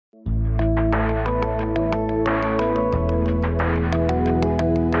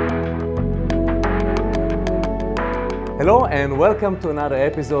Hello and welcome to another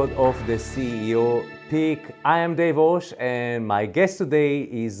episode of the CEO Peak. I am Dave Osh and my guest today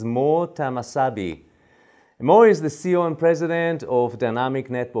is Tahmasebi. Mo is the CEO and president of Dynamic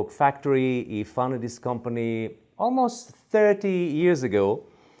Network Factory. He founded this company almost 30 years ago.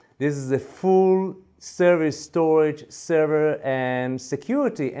 This is a full service storage, server and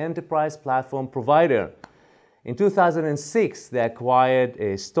security enterprise platform provider. In 2006, they acquired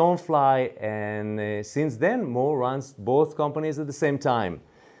Stonefly, and since then, Mo runs both companies at the same time.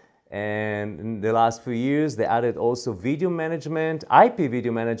 And in the last few years, they added also video management, IP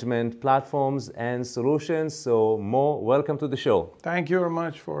video management platforms and solutions. So Mo, welcome to the show. Thank you very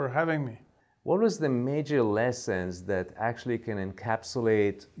much for having me. What was the major lessons that actually can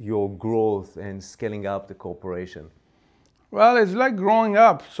encapsulate your growth and scaling up the corporation? Well, it's like growing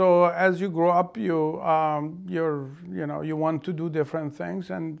up. So as you grow up, you want to do different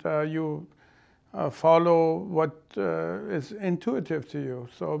things, and you follow what is intuitive to you.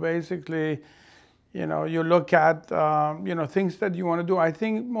 So basically, you look at things that you want to do. I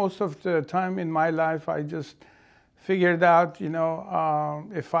think most of the time in my life, I just figured out,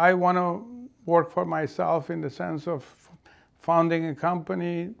 if I want to work for myself in the sense of founding a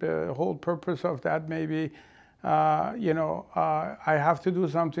company, the whole purpose of that maybe. I have to do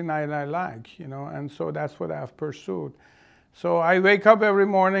something I like, and so that's what I've pursued. So I wake up every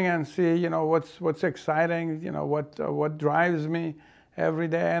morning and see, what's exciting, what drives me every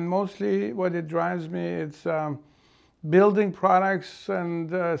day, and mostly what it drives me, it's building products and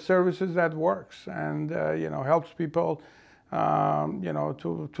services that works and helps people,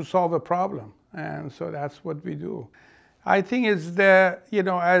 to solve a problem, and so that's what we do. I think it's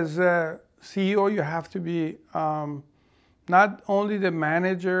as a CEO, you have to be not only the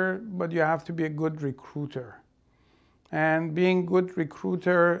manager, but you have to be a good recruiter. And being good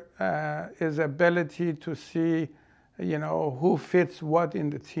recruiter is ability to see, who fits what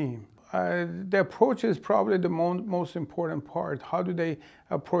in the team. The approach is probably the most important part. How do they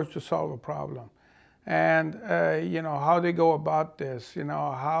approach to solve a problem? And, how they go about this,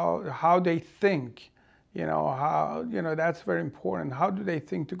 how they think. That's very important. How do they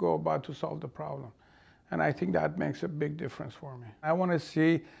think to go about to solve the problem? And I think that makes a big difference for me. I want to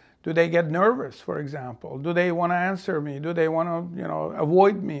see, do they get nervous, for example? Do they want to answer me? Do they want to,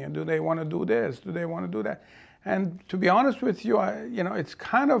 avoid me? Do they want to do this? Do they want to do that? And to be honest with you, it's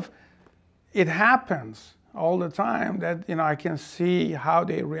kind of, it happens all the time that, I can see how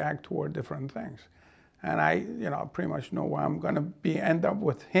they react toward different things. And I, pretty much know where I'm going to end up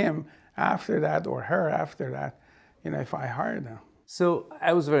with him after that, or her after that, if I hire them. So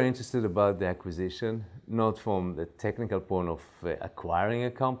I was very interested about the acquisition, not from the technical point of acquiring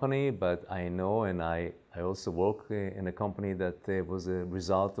a company, but I know, and I also work in a company that was a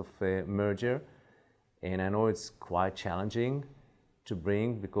result of a merger. And I know it's quite challenging to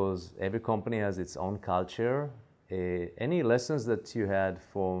bring because every company has its own culture. Any lessons that you had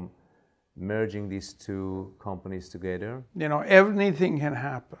from merging these two companies together? Everything can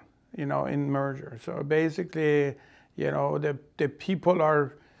happen. In merger. So basically, the people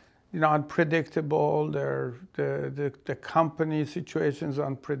are, unpredictable. The company situation is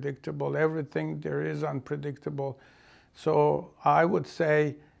unpredictable. Everything there is unpredictable. So I would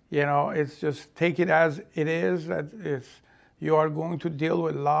say, it's just take it as it is, that you are going to deal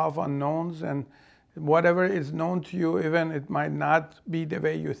with law of unknowns, and whatever is known to you, even it might not be the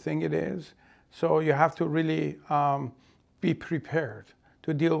way you think it is. So you have to really be prepared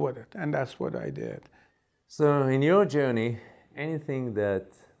to deal with it, and that's what I did. So in your journey, anything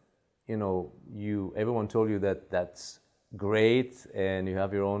that, everyone told you that that's great and you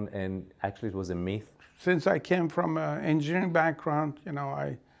have your own, and actually it was a myth? Since I came from an engineering background,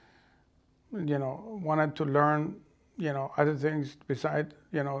 I, wanted to learn, other things besides,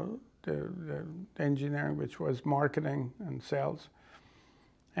 the engineering, which was marketing and sales.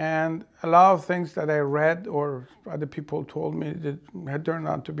 And a lot of things that I read or other people told me that had turned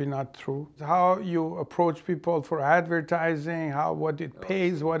out to be not true. How you approach people for advertising, what it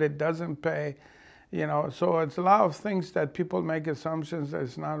pays, what it doesn't pay, So it's a lot of things that people make assumptions that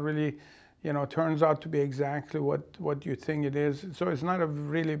it's not really, turns out to be exactly what you think it is. So it's not a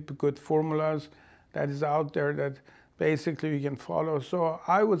really good formulas that is out there that basically you can follow. So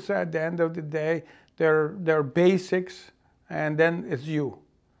I would say at the end of the day, they're basics, and then it's you.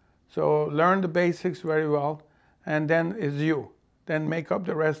 So learn the basics very well, and then it's you. Then make up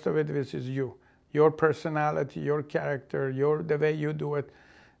the rest of it, which is you. Your personality, your character, the way you do it,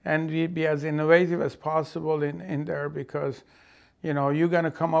 and be as innovative as possible in there, because you're going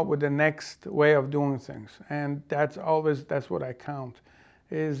to come up with the next way of doing things. And that's what I count,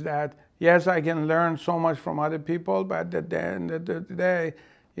 is that yes, I can learn so much from other people, but at the end of the day,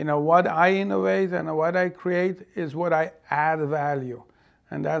 you know, what I innovate and what I create is what I add value.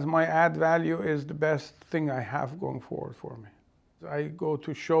 And as my add value is the best thing I have going forward for me. I go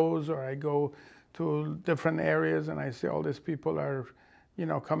to shows or I go to different areas and I see all these people are, you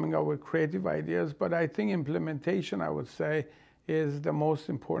know, coming up with creative ideas. But I think implementation, I would say, is the most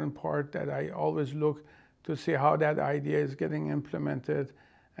important part, that I always look to see how that idea is getting implemented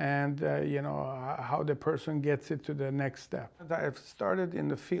and, you know, how the person gets it to the next step. I've started in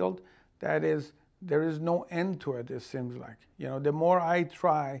the field that is, there is no end to it, it seems like. You know, the more I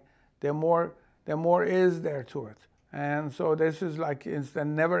try, the more is there to it. And so this is like, it's the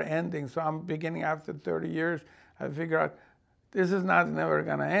never ending. So I'm beginning after 30 years, I figure out this is not never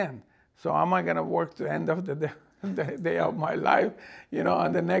gonna end. So am I gonna work to the end of the day of my life, you know,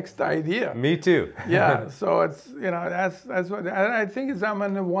 on the next idea? Me too. Yeah, so it's, you know, that's what, and I think it's, I'm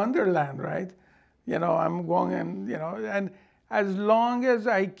in a wonderland, right? You know, I'm going and, you know, and as long as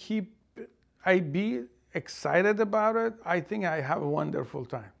I be excited about it, I think I have a wonderful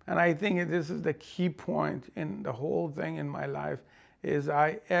time. And I think this is the key point in the whole thing in my life, is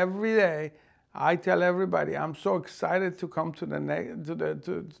every day I tell everybody I'm so excited to come to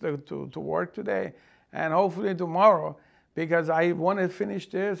to work today and hopefully tomorrow, because I want to finish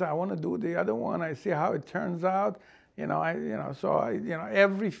this, I want to do the other one, I see how it turns out. You know,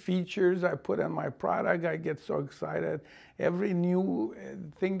 every features I put in my product, I get so excited. Every new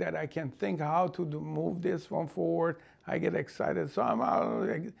thing that I can think how to move this one forward, I get excited.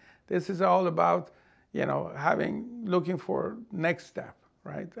 So this is all about, you know, looking for next step,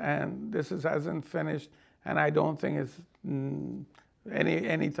 right? And this hasn't finished, and I don't think it's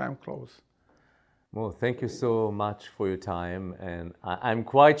any time close. Well, thank you so much for your time, and I'm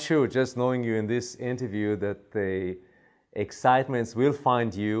quite sure, just knowing you in this interview, that the excitements will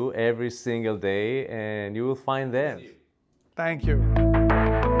find you every single day, and you will find them. Thank you.